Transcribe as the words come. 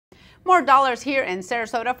More dollars here in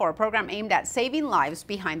Sarasota for a program aimed at saving lives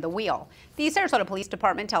behind the wheel. The Sarasota Police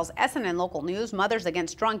Department tells SNN Local News Mothers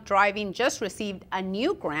Against Drunk Driving just received a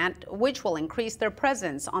new grant which will increase their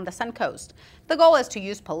presence on the Sun Coast. The goal is to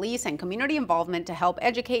use police and community involvement to help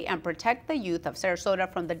educate and protect the youth of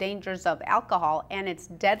Sarasota from the dangers of alcohol and its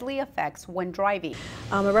deadly effects when driving.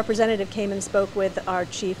 A representative came and spoke with our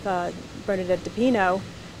chief, Bernadette DePino,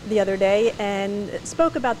 the other day and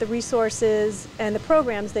spoke about the resources and the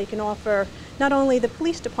programs they can offer not only the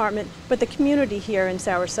police department but the community here in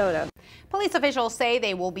Sarasota. Police officials say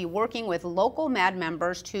they will be working with local M.A.D.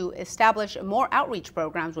 members to establish more outreach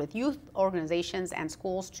programs with youth organizations and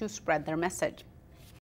schools to spread their message.